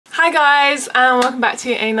Hi guys, and welcome back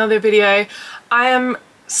to another video. I am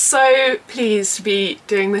so pleased to be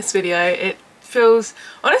doing this video. It feels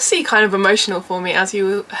honestly kind of emotional for me, as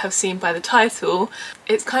you have seen by the title.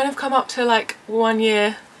 It's kind of come up to like 1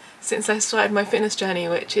 year since I started my fitness journey,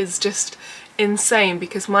 which is just insane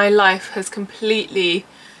because my life has completely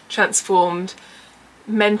transformed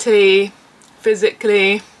mentally,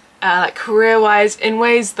 physically, like career-wise, in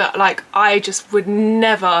ways that like I just would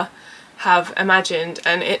never have imagined,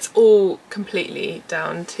 and it's all completely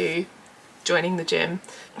down to joining the gym.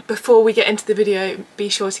 Before we get into the video, be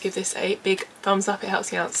sure to give this a big thumbs up. It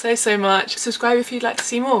helps me out so much. Subscribe if you'd like to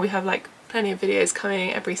see more. We have like plenty of videos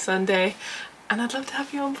coming every Sunday and I'd love to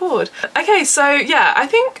have you on board. Okay, so yeah, I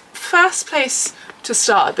think first place to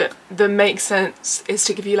start that makes sense is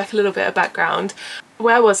to give you like a little bit of background.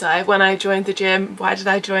 Where was I when I joined the gym? Why did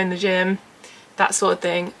I join the gym? That sort of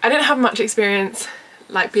thing. I didn't have much experience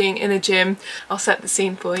like being in a gym. I'll set the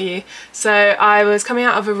scene for you. So I was coming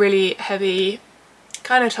out of a really heavy,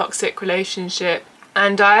 kind of toxic relationship,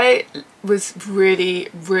 and I was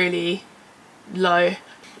really low.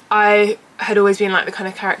 I had always been like the kind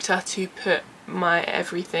of character to put my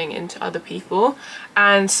everything into other people,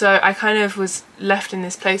 and so I kind of was left in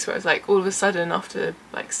this place where it was like all of a sudden, after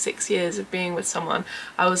like 6 years of being with someone,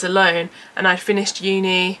 I was alone, and I'd finished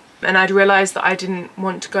uni and I'd realised that I didn't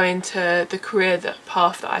want to go into the career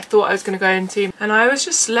path that I thought I was going to go into, and I was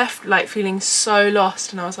just left like feeling so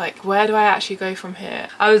lost, and I was like, where do I actually go from here?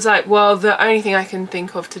 I was like, well, the only thing I can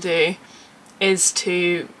think of to do is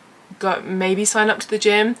to go maybe sign up to the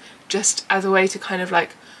gym, just as a way to kind of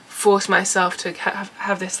like force myself to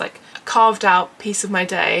have this like carved out piece of my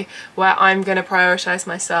day where I'm going to prioritise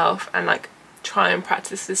myself and like try and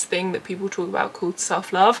practice this thing that people talk about called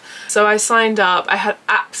self-love. So I signed up. I had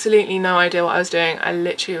absolutely no idea what I was doing. I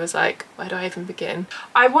literally was like, where do I even begin?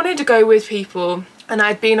 I wanted to go with people, and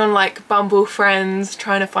I'd been on like Bumble Friends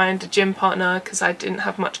trying to find a gym partner because I didn't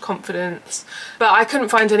have much confidence, but I couldn't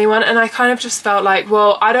find anyone, and I kind of just felt like,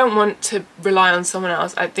 well, I don't want to rely on someone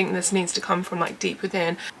else. I think this needs to come from like deep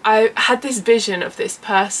within. I had this vision of this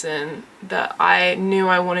person that I knew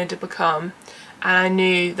I wanted to become, and I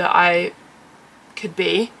knew that I could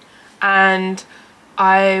be, and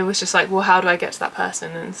I was just like, well, how do I get to that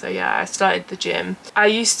person? And so yeah, I started the gym. I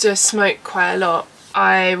used to smoke quite a lot.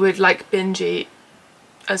 I would like binge eat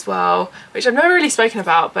as well, which I've never really spoken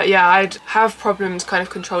about, but yeah, I'd have problems kind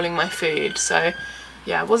of controlling my food. So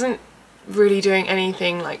yeah, I wasn't really doing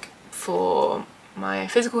anything like for my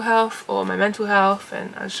physical health or my mental health,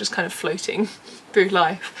 and I was just kind of floating through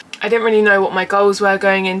life. I didn't really know what my goals were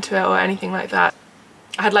going into it or anything like that.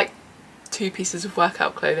 I had like 2 pieces of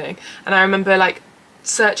workout clothing, and I remember like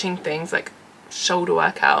searching things like shoulder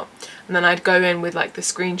workout, and then I'd go in with like the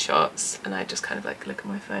screenshots and I'd just kind of like look at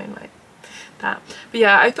my phone like that. But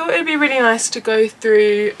yeah, I thought it'd be really nice to go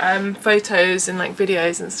through photos and like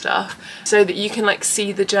videos and stuff so that you can like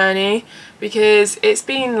see the journey, because it's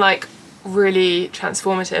been like really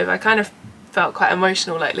transformative. I kind of felt quite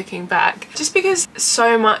emotional like looking back, just because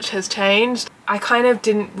so much has changed. I kind of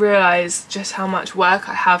didn't realise just how much work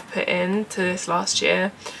I have put into this last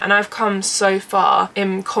year, and I've come so far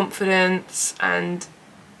in confidence and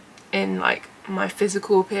in like my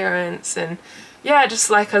physical appearance, and yeah, just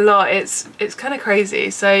like a lot. It's kind of crazy.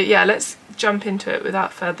 So yeah, let's jump into it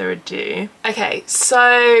without further ado. Okay,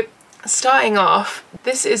 so starting off,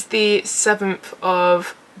 this is the 7th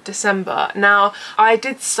of December. Now, I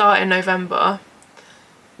did start in November.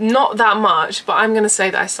 Not that much, but I'm gonna say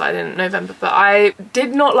that I started in November, but I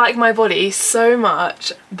did not like my body so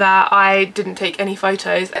much that I didn't take any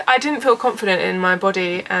photos. I didn't feel confident in my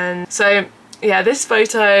body, and so yeah, this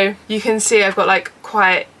photo, you can see I've got like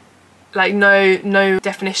quite like no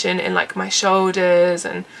definition in like my shoulders,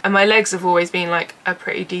 and my legs have always been like a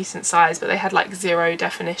pretty decent size, but they had like 0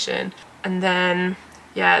 definition. And then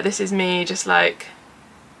yeah, this is me just like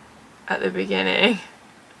at the beginning.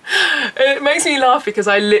 It makes me laugh because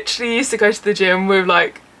I literally used to go to the gym with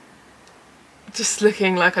like just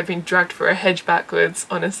looking like I'd been dragged for a hedge backwards.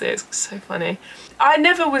 Honestly, it's so funny. I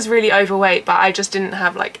never was really overweight, but I just didn't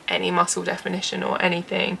have like any muscle definition or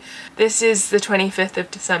anything. This is the 25th of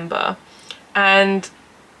December, and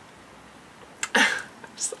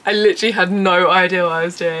I literally had no idea what I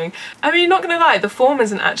was doing. I mean, not gonna lie, the form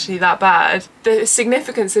isn't actually that bad. The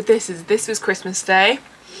significance of this is this was Christmas Day,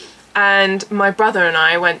 and my brother and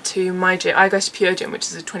I went to my gym. I go to Pure Gym, which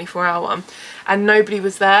is a 24-hour one, and nobody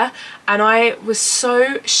was there, and I was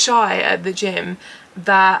so shy at the gym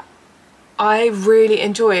that I really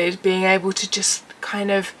enjoyed being able to just kind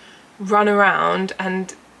of run around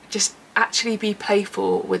and just actually be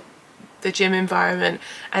playful with the gym environment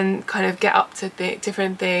and kind of get up to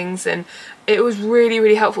different things, and it was really,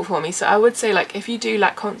 really helpful for me. So I would say, like, if you do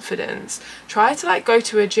lack confidence, try to like go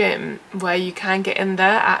to a gym where you can get in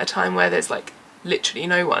there at a time where there's like literally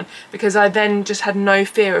no one, because I then just had no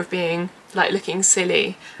fear of being like looking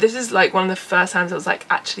silly. This is like one of the first times I was like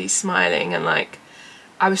actually smiling, and like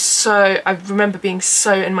I remember being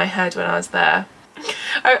so in my head when I was there.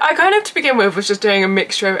 I kind of, to begin with, was just doing a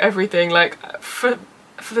mixture of everything. Like for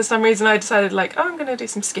some reason I decided like, oh, I'm gonna do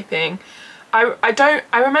some skipping. I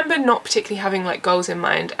remember not particularly having like goals in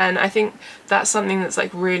mind, and I think that's something that's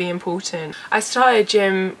like really important. I started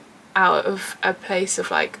gym out of a place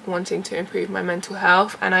of like wanting to improve my mental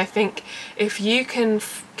health, and I think if you can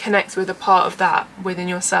connect with a part of that within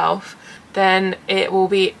yourself, then it will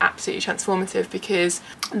be absolutely transformative, because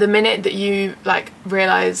the minute that you like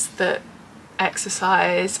realize that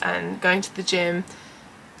exercise and going to the gym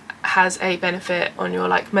has a benefit on your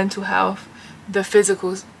like mental health, the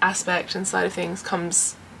physical aspect and side of things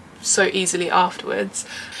comes so easily afterwards.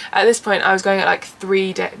 At this point I was going at like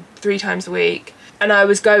three times a week, and I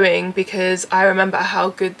was going because I remember how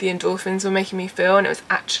good the endorphins were making me feel, and it was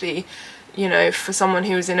actually, you know, for someone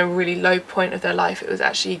who was in a really low point of their life, it was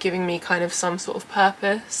actually giving me kind of some sort of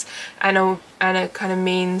purpose and a kind of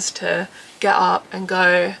means to get up and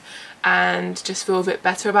go and just feel a bit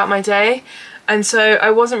better about my day. And so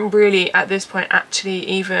I wasn't really at this point actually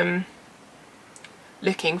even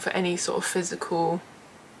looking for any sort of physical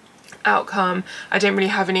outcome. I didn't really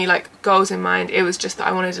have any like goals in mind. It was just that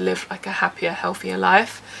I wanted to live like a happier, healthier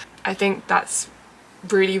life. I think that's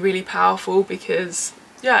really, really powerful, because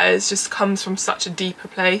yeah, it just comes from such a deeper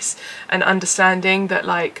place, and understanding that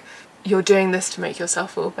like you're doing this to make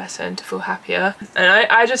yourself feel better and to feel happier. And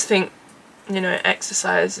I just think, you know,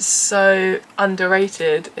 exercise is so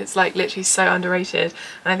underrated. It's like literally so underrated,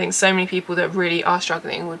 and I think so many people that really are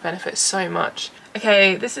struggling would benefit so much.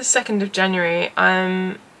 Okay, this is 2nd of January.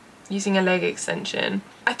 I'm using a leg extension.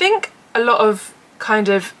 I think a lot of kind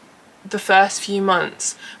of the first few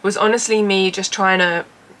months was honestly me just trying to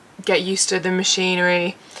get used to the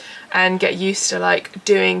machinery and get used to like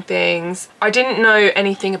doing things. I didn't know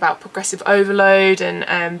anything about progressive overload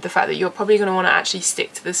and the fact that you're probably going to want to actually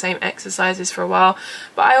stick to the same exercises for a while,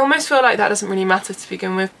 but I almost feel like that doesn't really matter to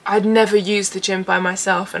begin with. I'd never used the gym by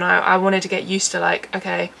myself, and I wanted to get used to like,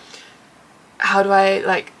 okay, how do I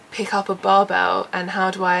like pick up a barbell, and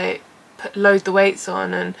how do I load the weights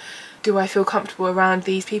on, and do I feel comfortable around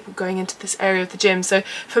these people going into this area of the gym? So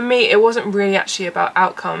for me it wasn't really actually about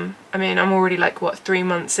outcome. I mean, I'm already like what, 3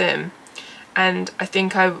 months in, and I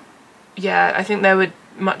think I think there were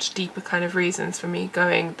much deeper kind of reasons for me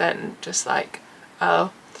going than just like,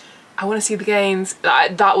 oh, I want to see the gains.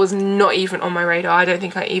 That was not even on my radar. I don't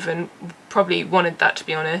think I even probably wanted that, to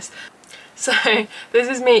be honest. So this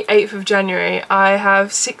is me 8th of January. I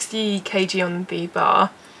have 60 kg on the bar,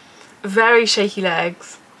 very shaky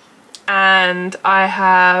legs, and I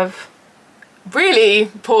have really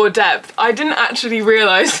poor depth. I didn't actually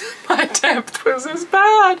realise my depth was as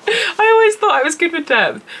bad. I always thought I was good with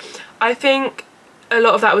depth. I think a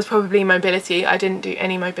lot of that was probably mobility. I didn't do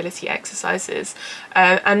any mobility exercises,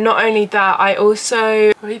 and not only that, I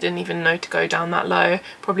also probably didn't even know to go down that low.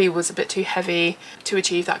 Probably was a bit too heavy to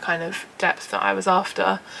achieve that kind of depth that I was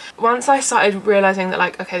after. Once I started realising that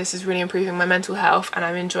like, okay, this is really improving my mental health and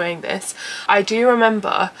I'm enjoying this, I do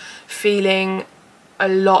remember feeling a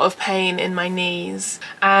lot of pain in my knees,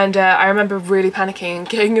 and I remember really panicking and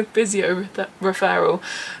getting a physio referral.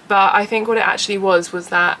 But I think what it actually was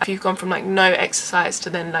that if you've gone from like no exercise to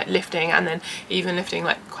then like lifting, and then even lifting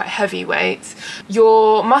like quite heavy weights,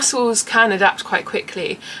 your muscles can adapt quite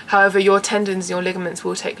quickly. However, your tendons and your ligaments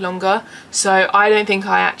will take longer. So I don't think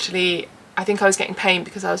I think I was getting pain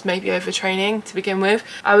because I was maybe overtraining to begin with.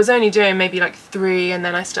 I was only doing maybe like 3, and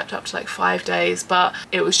then I stepped up to like 5 days, but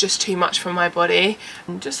it was just too much for my body.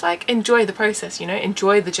 And just like enjoy the process, you know,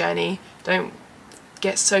 enjoy the journey. Don't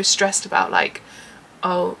get so stressed about like,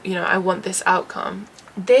 oh, you know, I want this outcome.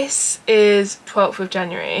 This is 12th of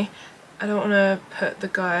January. I don't want to put the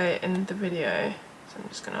guy in the video, so I'm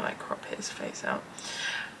just gonna like crop his face out.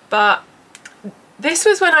 But this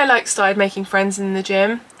was when I like started making friends in the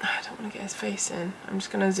gym. I don't want to get his face in. I'm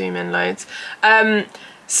just gonna zoom in loads.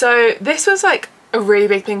 So this was like a really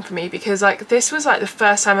big thing for me, because like this was like the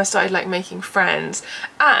first time I started like making friends,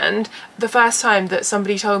 and the first time that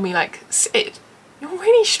somebody told me like, Sid, you're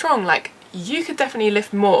really strong, like you could definitely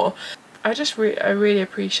lift more. I really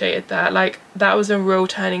appreciated that. Like that was a real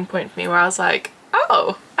turning point for me, where I was like,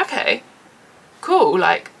 oh, okay, cool,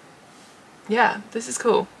 like yeah, this is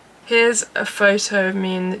cool. Here's a photo of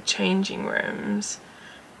me in the changing rooms.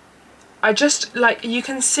 I just, like, you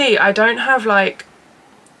can see I don't have like,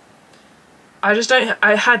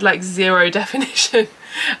 I had like zero definition.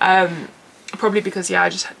 Probably because, yeah, I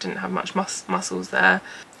just didn't have much muscles there.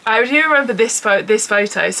 I do remember this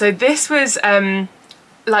photo. So this was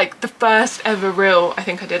like the first ever reel I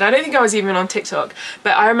think I did. I don't think I was even on TikTok,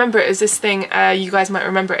 but I remember it was this thing, you guys might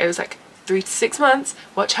remember it was like 3 to 6 months,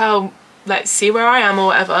 watch how, like, see where I am or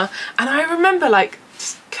whatever. And I remember like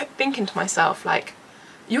just kept thinking to myself, like,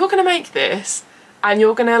 you're gonna make this and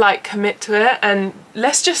you're gonna like commit to it, and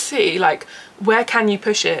let's just see, like, where can you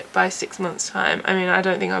push it by 6 months time. I mean, I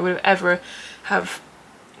don't think I would ever have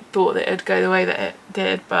thought that it'd go the way that it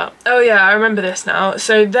did, but oh yeah, I remember this now.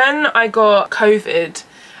 So then I got COVID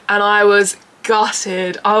and I was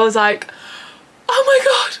gutted. I was like, oh my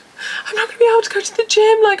god, I'm not gonna be able to go to the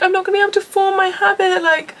gym, like, I'm not gonna be able to form my habit,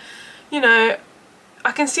 like, you know.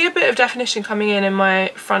 I can see a bit of definition coming in my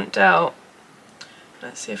front delt.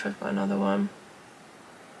 Let's see if I've got another one.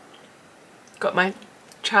 Got my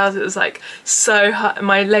trousers like so high,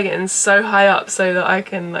 my leggings so high up so that I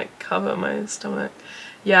can like cover my stomach.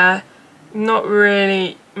 Yeah, not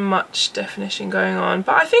really much definition going on,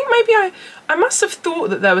 but I think maybe I must have thought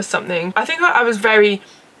that there was something. I think I was very,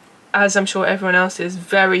 as I'm sure everyone else is,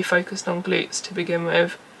 very focused on glutes to begin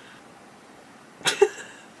with.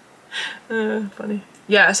 Funny.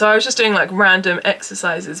 Yeah, so I was just doing like random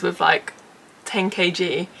exercises with like 10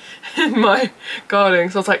 kg in my garden,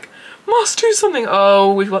 so I was like, must do something.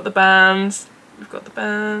 Oh, we've got the bands. We've got the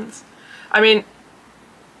bands. I mean,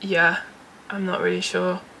 yeah, I'm not really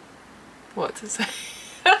sure what to say.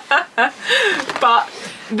 But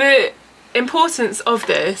the importance of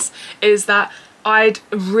this is that I'd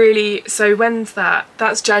really, so when's that?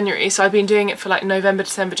 That's January, so I've been doing it for like November,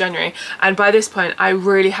 December, January, and by this point I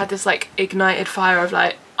really had this like ignited fire of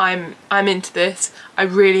like, I'm into this, I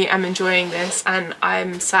really am enjoying this, and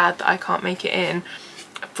I'm sad that I can't make it in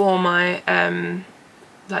for my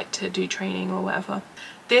like to do training or whatever.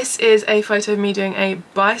 This is a photo of me doing a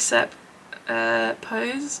bicep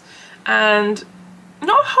pose, and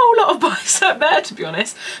not a whole lot of bicep there, to be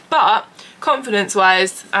honest, but confidence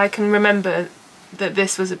wise I can remember that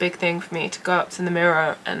this was a big thing for me, to go up to the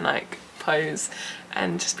mirror and like pose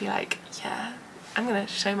and just be like, yeah, I'm gonna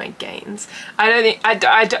show my gains. I don't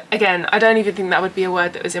think, again, I don't even think that would be a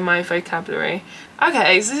word that was in my vocabulary.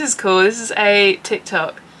 Okay, so this is cool. This is a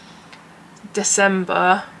TikTok,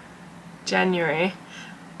 December, January.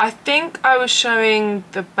 I think I was showing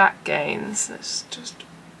the back gains. Let's just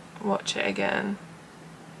watch it again.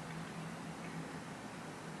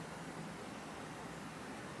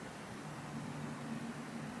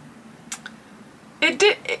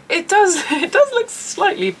 It does look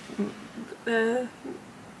slightly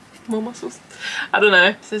more muscles. I don't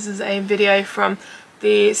know. This is a video from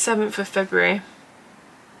the 7th of February.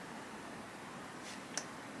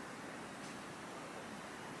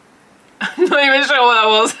 I'm not even sure what that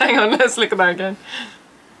was. Hang on, let's look at that again.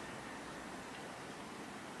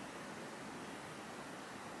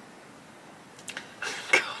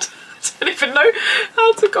 I don't even know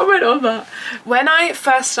how to comment on that. When I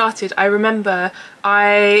first started, I remember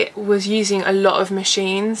I was using a lot of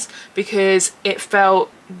machines because it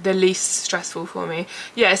felt the least stressful for me.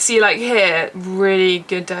 Yeah, see, like here, really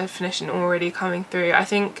good definition already coming through. I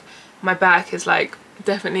think my back is like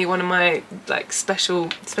definitely one of my like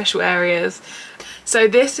special areas. So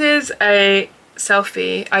this is a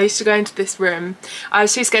selfie. I used to go into this room. I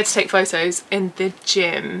was too scared to take photos in the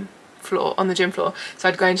gym floor, on the gym floor, so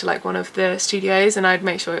I'd go into like one of the studios and I'd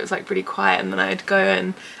make sure it was like pretty quiet, and then I'd go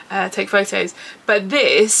and take photos. But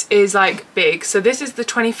this is like big, so this is the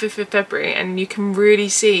 25th of February and you can really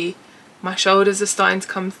see my shoulders are starting to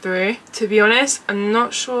come through. To be honest, I'm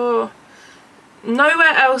not sure,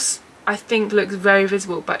 nowhere else I think looks very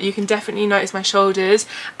visible, but you can definitely notice my shoulders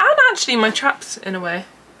and actually my traps in a way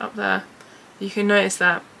up there. You can notice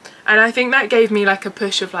that, and I think that gave me like a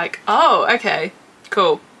push of like, oh okay,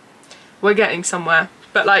 cool, we're getting somewhere.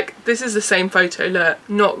 But like, this is the same photo, look,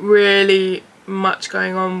 not really much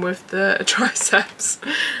going on with the triceps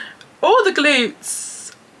or the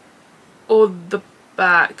glutes or the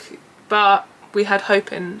back, but we had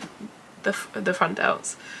hope in the front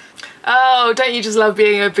delts. Oh, don't you just love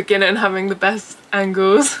being a beginner and having the best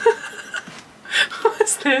angles?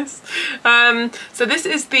 What's this? So this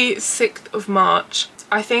is the 6th of March.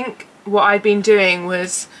 I think what I'd been doing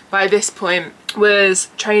was, by this point, was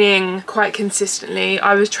training quite consistently.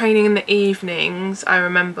 I was training in the evenings, I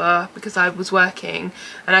remember, because I was working,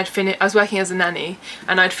 and I was working as a nanny,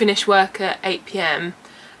 and I'd finish work at 8 PM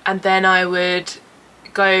and then I would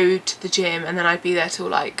go to the gym, and then I'd be there till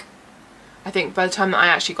like, I think by the time that I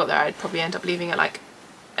actually got there I'd probably end up leaving at like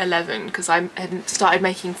 11 because I had started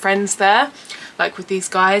making friends there, like with these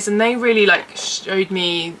guys, and they really like showed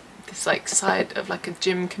me this like side of like a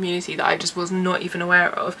gym community that I just was not even aware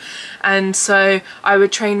of. And so I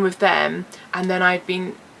would train with them, and then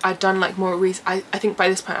I'd done like more research. I think by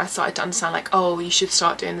this point I started to understand like, oh, you should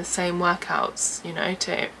start doing the same workouts, you know,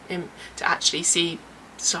 to actually see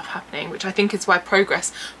stuff happening, which I think is why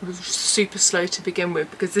progress was super slow to begin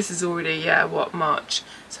with, because this is already, yeah, what, March,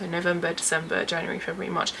 so November, December, January,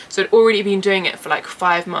 February, March, so I'd already been doing it for like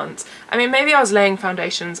 5 months. I mean, maybe I was laying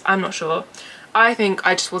foundations, I'm not sure. I think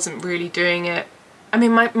I just wasn't really doing it. I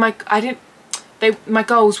mean, my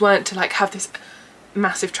goals weren't to like have this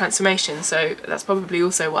massive transformation, so that's probably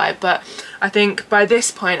also why. But I think by this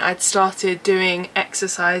point I'd started doing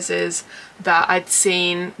exercises that I'd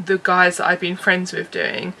seen the guys that I'd been friends with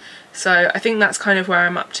doing, so I think that's kind of where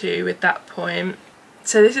I'm up to with that point.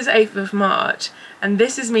 So this is 8th of March, and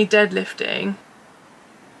this is me deadlifting.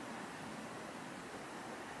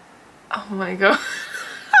 Oh my god.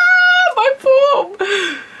 My form!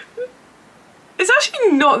 It's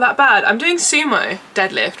actually not that bad. I'm doing sumo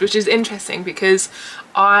deadlift, which is interesting because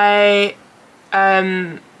I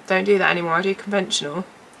don't do that anymore. I do conventional.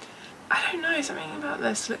 I don't know, something about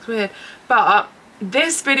this looks weird. But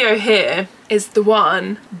this video here is the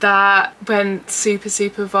one that went super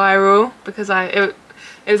viral because it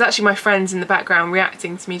was actually my friends in the background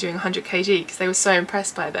reacting to me doing 100 kg because they were so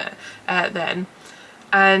impressed by that then.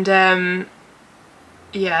 And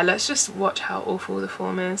yeah, let's just watch how awful the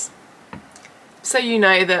form is. So you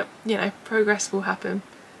know that, you know, progress will happen.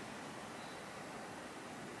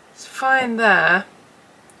 It's fine there,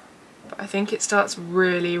 but I think it starts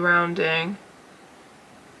really rounding.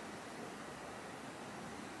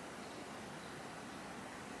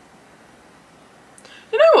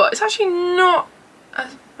 You know what, it's actually not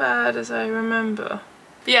as bad as I remember.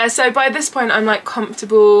 But yeah, so by this point I'm like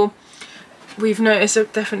comfortable. We've noticed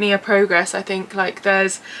definitely a progress. I think like I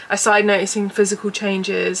started noticing physical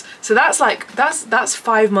changes, so that's like that's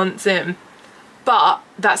 5 months in, but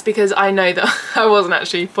that's because I know that I wasn't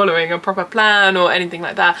actually following a proper plan or anything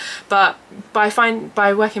like that. But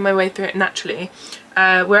by working my way through it naturally,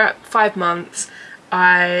 we're at 5 months.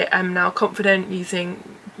 I am now confident using,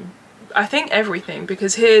 I think, everything,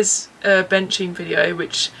 because here's a benching video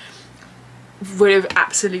which would have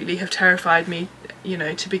absolutely have terrified me, you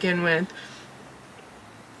know, to begin with.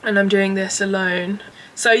 And I'm doing this alone.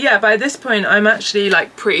 So yeah, by this point I'm actually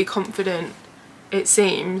like pretty confident, it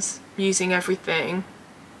seems, using everything.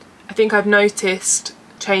 I think I've noticed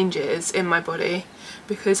changes in my body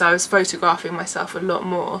because I was photographing myself a lot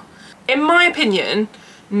more. In my opinion,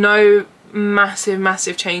 no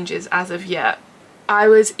massive changes as of yet. I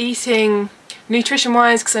was eating, nutrition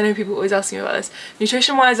wise, because I know people always ask me about this,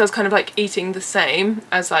 nutrition wise I was kind of like eating the same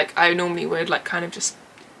as like I normally would, like kind of just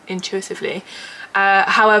intuitively.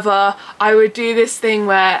 However, I would do this thing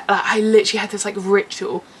where I literally had this like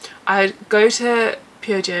ritual. I'd go to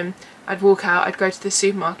Pure Gym, I'd walk out, I'd go to the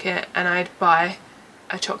supermarket and I'd buy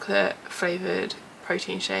a chocolate flavoured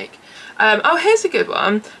protein shake. Oh, here's a good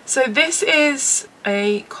one. So this is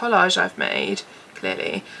a collage I've made,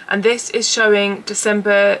 clearly, and this is showing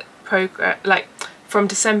December progress, like from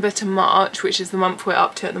December to March, which is the month we're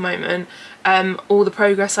up to at the moment, all the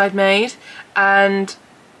progress I'd made. And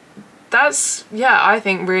that's, yeah, I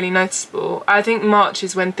think really noticeable. I think March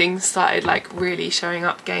is when things started like really showing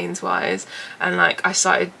up gains wise, and like I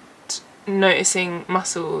started noticing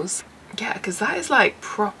muscles. Yeah, because that is like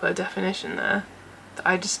proper definition there that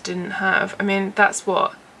I just didn't have. I mean, that's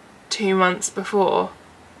what, 2 months before.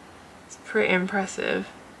 It's pretty impressive.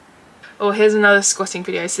 Oh, here's another squatting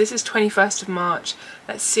video. So this is 21st of March.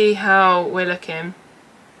 Let's see how we're looking.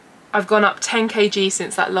 I've gone up 10 kg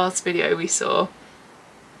since that last video we saw.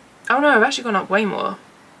 Oh no, I've actually gone up way more.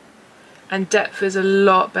 And depth is a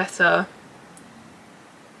lot better.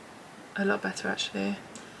 A lot better actually.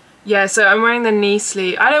 Yeah, so I'm wearing the knee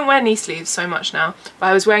sleeve. I don't wear knee sleeves so much now, but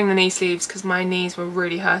I was wearing the knee sleeves because my knees were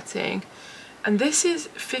really hurting. And this is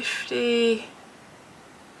 50,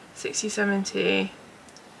 60, 70.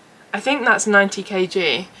 I think that's 90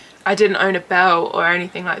 kg. I didn't own a belt or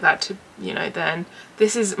anything like that to, you know, then.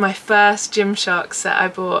 This is my first Gymshark set I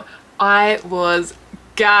bought. I was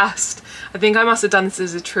gassed. I think I must have done this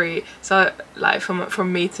as a treat, so like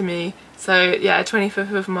from me to me. So yeah,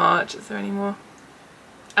 25th of March. Is there any more?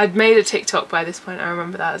 I'd made a TikTok by this point, I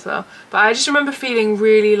remember that as well, but I just remember feeling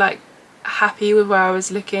really like happy with where I was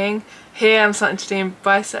looking. Here I'm starting to do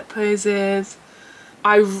bicep poses.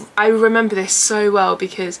 I remember this so well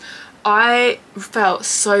because I felt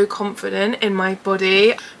so confident in my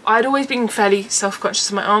body. I'd always been fairly self-conscious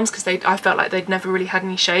of my arms because I felt like they'd never really had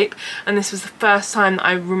any shape, and this was the first time that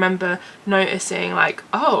I remember noticing like,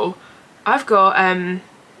 oh, I've got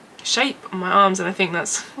shape on my arms, and I think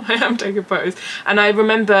that's why I'm taking a pose. And I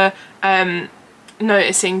remember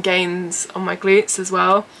noticing gains on my glutes as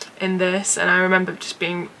well in this, and I remember just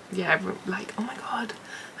being, yeah, like, oh my god,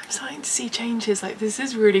 I'm starting to see changes, like this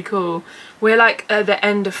is really cool. We're like at the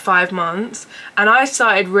end of 5 months and I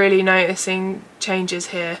started really noticing changes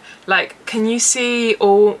here. Like, can you see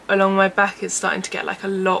all along my back is starting to get like a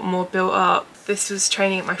lot more built up. This was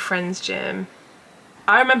training at my friend's gym.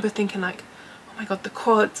 I remember thinking like, oh my god, the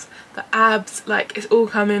quads, the abs, like it's all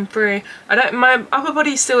coming through. My upper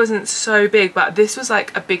body still isn't so big, but this was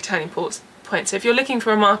like a big turning point. So if you're looking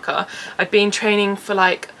for a marker, I'd been training for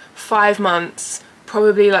like 5 months,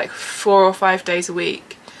 probably like 4 or 5 days a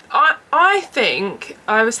week. I think,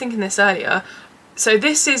 I was thinking this earlier, so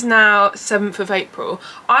this is now 7th of April.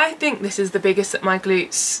 I think this is the biggest that my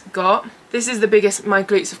glutes got. This is the biggest my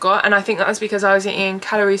glutes have got, and I think that's because I was eating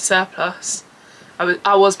calorie surplus.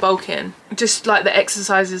 I was bulking. Just like the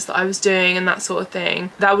exercises that I was doing and that sort of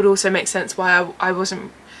thing. That would also make sense why I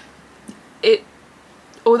wasn't...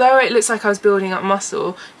 Although it looks like I was building up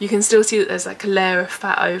muscle, you can still see that there's like a layer of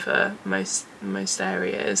fat over most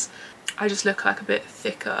areas. I just look like a bit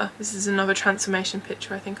thicker. This is another transformation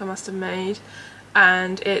picture I think I must have made,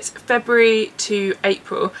 and it's February to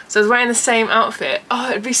April, so I was wearing the same outfit.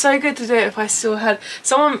 Oh, it'd be so good to do it if I still had...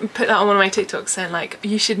 Someone put that on one of my TikToks saying like,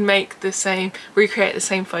 you should make the same, recreate the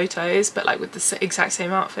same photos but like with the exact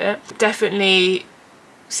same outfit. Definitely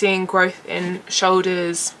seeing growth in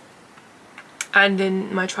shoulders and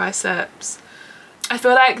in my triceps. I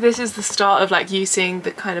feel like this is the start of like you seeing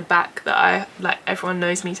the kind of back that everyone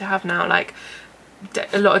knows me to have now, like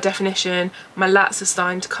a lot of definition. My lats are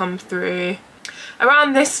starting to come through.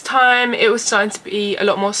 Around this time it was starting to be a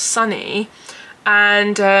lot more sunny,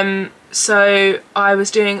 and so I was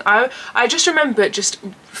doing, I just remember just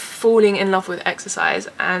falling in love with exercise,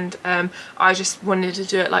 and I just wanted to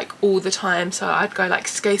do it like all the time. So I'd go like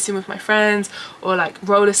skating with my friends or like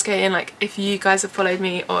roller skating. Like if you guys have followed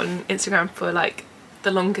me on Instagram for like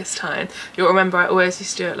the longest time, you'll remember I always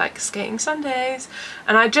used to do it like skating Sundays,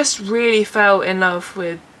 and I just really fell in love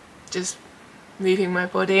with just moving my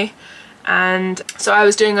body. And so I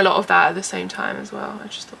was doing a lot of that at the same time as well. I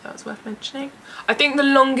just thought that was worth mentioning. I think the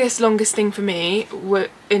longest thing for me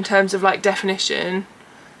in terms of like definition,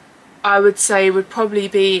 I would say would probably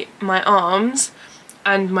be my arms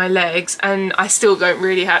and my legs, and I still don't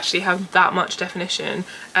really actually have that much definition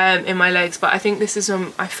in my legs, but I think this is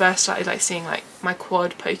when I first started like seeing like my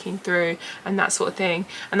quad poking through and that sort of thing,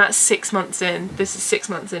 and that's 6 months in. This is 6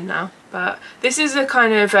 months in now. But this is the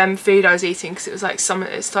kind of food I was eating because it was like summer,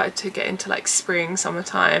 it started to get into like spring,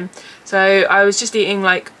 summertime. So I was just eating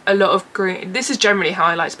like a lot of green. This is generally how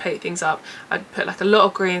I like to plate things up. I'd put like a lot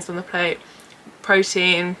of greens on the plate,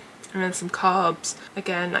 protein, and then some carbs.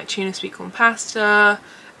 Again, like tuna sweet corn pasta,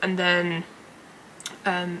 and then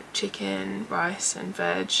chicken, rice and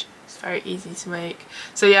veg. It's very easy to make.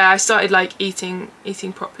 So yeah, I started like eating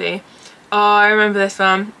properly. Oh, I remember this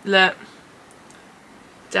one. Look.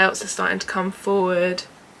 Delts are starting to come forward.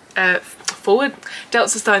 Delts are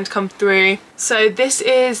starting to come through. So this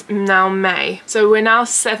is now May. So we're now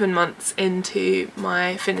 7 months into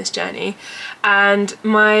my fitness journey, and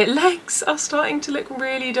my legs are starting to look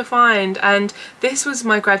really defined. And this was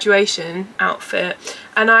my graduation outfit.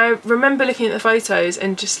 And I remember looking at the photos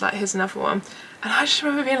and just like, here's another one. And I just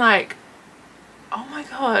remember being like, oh my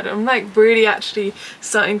god, I'm like really actually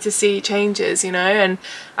starting to see changes, you know. And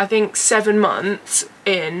I think 7 months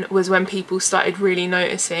in was when people started really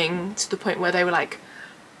noticing, to the point where they were like,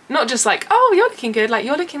 not just like, oh, you're looking good, like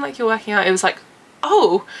you're looking like you're working out. It was like,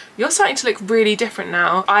 oh, you're starting to look really different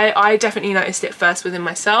now. I definitely noticed it first within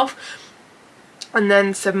myself, and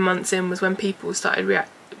then 7 months in was when people started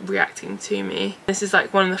reacting to me. This is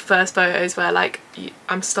like one of the first photos where like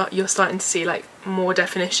you're starting to see like more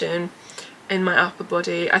definition in my upper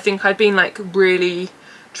body. I think I'd been like really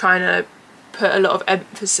trying to put a lot of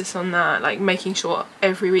emphasis on that, like making sure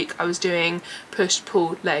every week I was doing push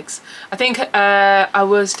pull legs. I think I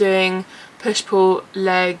was doing push pull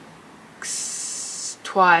legs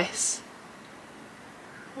twice.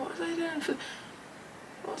 What was I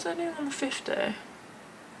doing on the 5th day?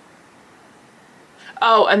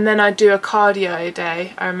 Oh, and then I do a cardio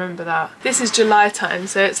day, I remember that. This is July time,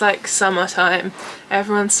 so it's like summertime.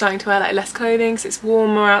 Everyone's starting to wear like less clothing because it's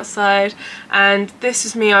warmer outside. And this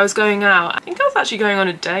is me, I was going out. I think I was actually going on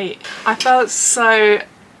a date. I felt so,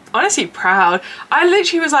 honestly, proud. I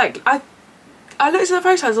literally was like, I I looked at the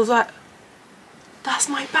photos, I was like, that's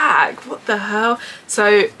my bag, what the hell?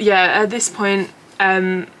 So yeah, at this point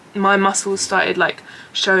my muscles started like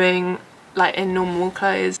showing like in normal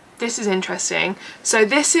clothes. This is interesting. So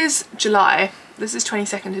this is July. This is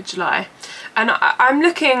 22nd of July. And I'm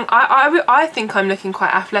looking, I think I'm looking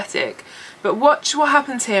quite athletic. But watch what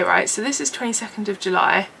happens here, right? So this is 22nd of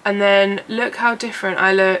July. And then look how different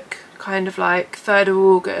I look kind of like 3rd of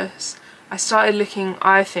August. I started looking,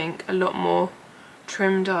 I think, a lot more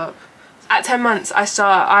trimmed up. At 10 months,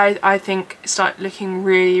 I think, start looking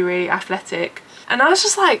really, really athletic. And I was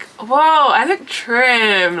just like, whoa, I look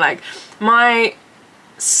trim. Like my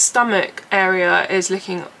stomach area is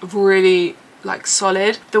looking really like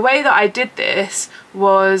solid. The way that I did this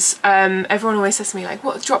was, everyone always says to me like,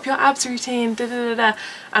 what, drop your abs routine, da da da da.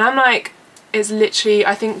 And I'm like, it's literally,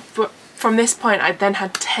 I think from this point I then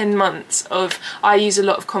had 10 months of, I use a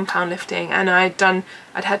lot of compound lifting, and I'd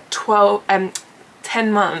had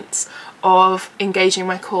 10 months of engaging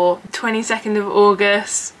my core. 22nd of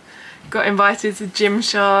August, got invited to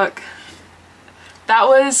Gymshark. That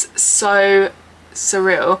was so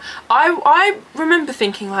surreal. I remember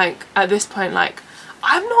thinking like at this point like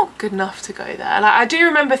I'm not good enough to go there. Like I do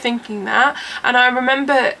remember thinking that, and I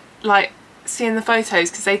remember like seeing the photos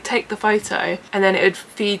because they take the photo and then it would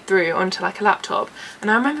feed through onto like a laptop,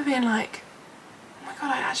 and I remember being like, oh my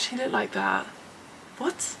god, I actually look like that.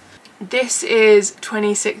 What? This is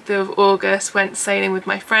 26th of August, went sailing with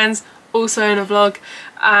my friends, also in a vlog,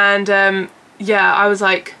 and yeah, I was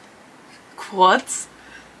like, quads?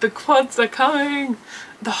 The quads are coming!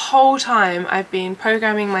 The whole time I've been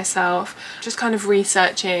programming myself, just kind of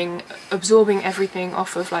researching, absorbing everything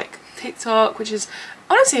off of like TikTok, which is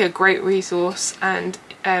honestly a great resource, and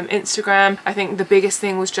Instagram. I think the biggest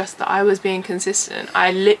thing was just that I was being consistent.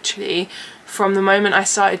 I literally, from the moment I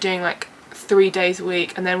started doing like 3 days a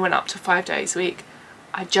week and then went up to 5 days a week,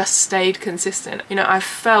 I just stayed consistent. You know, I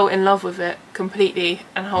fell in love with it completely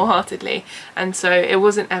and wholeheartedly, and so it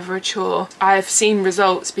wasn't ever a chore. I've seen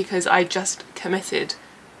results because I just committed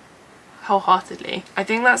wholeheartedly. I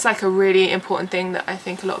think that's like a really important thing that I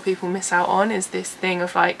think a lot of people miss out on, is this thing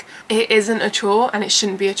of like, it isn't a chore and it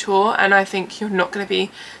shouldn't be a chore, and I think you're not going to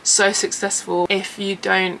be so successful if you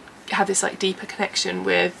don't have this like deeper connection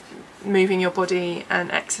with moving your body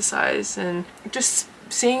and exercise, and just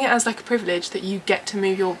seeing it as like a privilege that you get to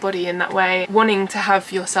move your body in that way, wanting to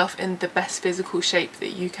have yourself in the best physical shape that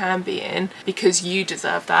you can be in because you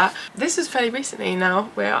deserve that. This is fairly recently now,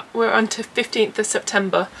 we're on to 15th of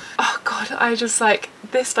September. Oh god, I just like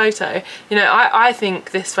this photo, you know, I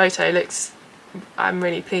think this photo looks, I'm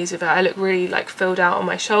really pleased with it. I look really like filled out on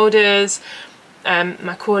my shoulders,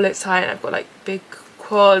 my core looks tight, and I've got like big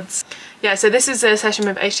quads. Yeah, so this is a session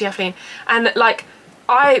with HD Athlean, and like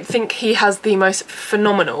I think he has the most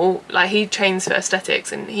phenomenal, like he trains for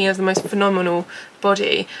aesthetics and he has the most phenomenal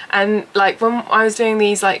body. And like when I was doing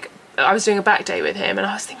these, like I was doing a back day with him, and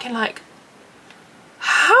I was thinking like,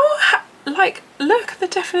 like look at the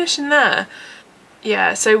definition there.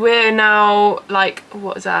 Yeah, so we're now like,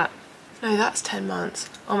 what is that? No, that's 10 months.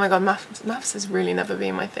 Oh my god, maths has really never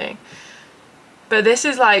been my thing. But this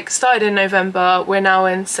is like started in November, we're now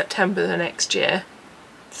in September the next year.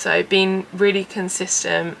 So been really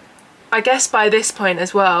consistent. I guess by this point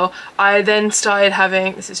as well, I then started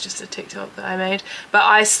having, this is just a TikTok that I made, but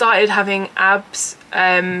I started having abs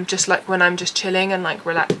just like when I'm just chilling and like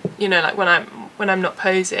relax, you know, like when I'm not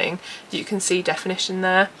posing, you can see definition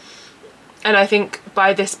there. And I think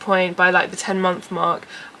by this point, by like the 10-month mark,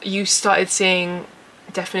 you started seeing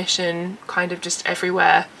definition kind of just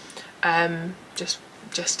everywhere,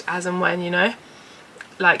 just as and when, you know,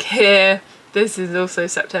 like here. This is also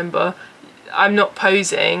September. I'm not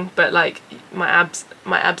posing, but like my abs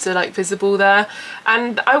are like visible there.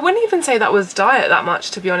 And I wouldn't even say that was diet that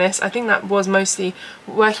much, to be honest. I think that was mostly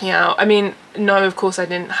working out. I mean, no, of course I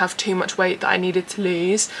didn't have too much weight that I needed to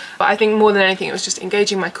lose, but I think more than anything it was just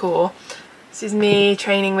engaging my core. This is me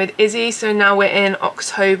training with Izzy, so now we're in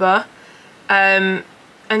October. And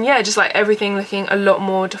yeah, just like everything looking a lot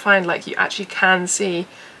more defined, like you actually can see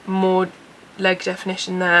more leg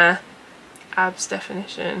definition there. Abs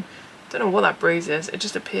definition. Don't know what that bruise is, it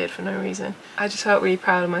just appeared for no reason. I just felt really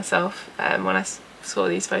proud of myself when I saw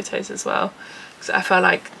these photos as well, because I felt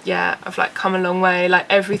like, yeah, I've like come a long way, like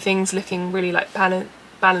everything's looking really like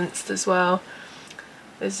balanced as well.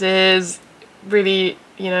 This is really,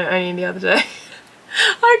 you know, only the other day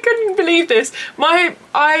I couldn't believe this. My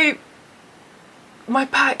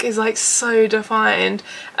back is like so defined,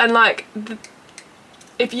 and like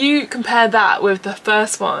if you compare that with the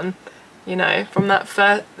first one, you know, from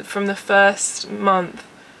the first month,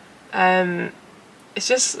 it's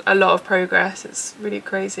just a lot of progress. It's really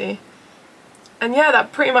crazy. And yeah,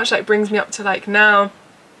 that pretty much like brings me up to like now.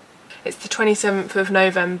 It's the 27th of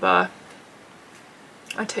November.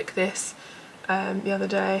 I took this the other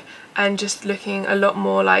day, and just looking a lot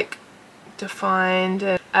more like defined,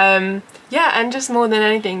 and yeah, and just more than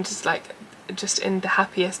anything, just in the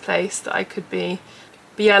happiest place that I could be.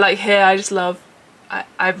 But yeah, like here I just love,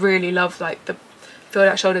 I really love like the filled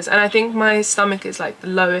out shoulders, and I think my stomach is like the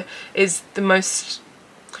most,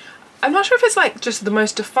 I'm not sure if it's like just the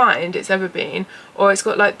most defined it's ever been, or it's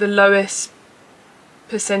got like the lowest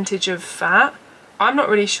percentage of fat. I'm not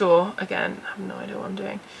really sure, again, I have no idea what I'm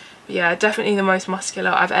doing. But yeah, definitely the most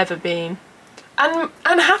muscular I've ever been, and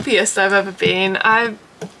happiest I've ever been. I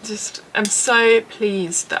just am so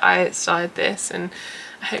pleased that I started this, and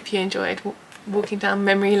I hope you enjoyed walking down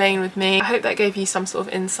memory lane with me. I hope that gave you some sort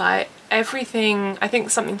of insight. Everything, I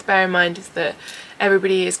think something to bear in mind is that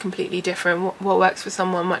everybody is completely different. What works for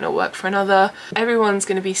someone might not work for another. Everyone's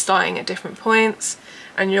going to be starting at different points,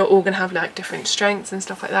 and you're all going to have like different strengths and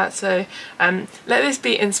stuff like that. So let this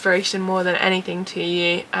be inspiration more than anything to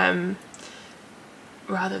you,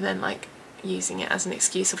 rather than like using it as an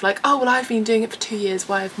excuse of like, oh well, I've been doing it for 2 years,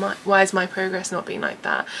 why is my progress not being like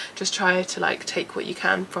that? Just try to like take what you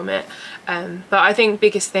can from it. But I think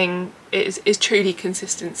biggest thing is truly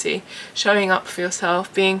consistency, showing up for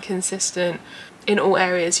yourself, being consistent in all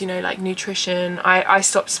areas, you know, like nutrition. I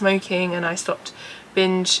stopped smoking and I stopped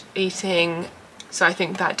binge eating, so I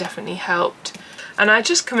think that definitely helped. And I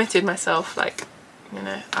just committed myself, like, you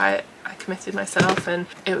know, I committed myself, and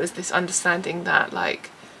it was this understanding that like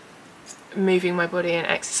moving my body and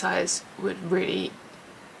exercise would really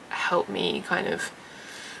help me kind of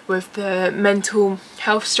with the mental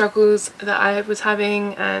health struggles that I was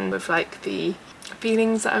having, and with like the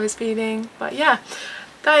feelings that I was feeling. But yeah,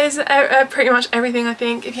 that is pretty much everything, I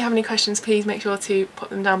think. If you have any questions, please make sure to put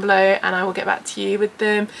them down below and I will get back to you with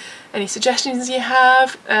them. Any suggestions you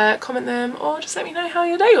have, comment them, or just let me know how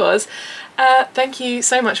your day was. Thank you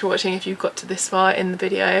so much for watching if you've got to this far in the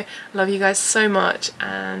video. I love you guys so much,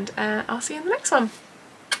 and I'll see you in the next one.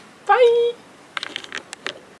 Bye!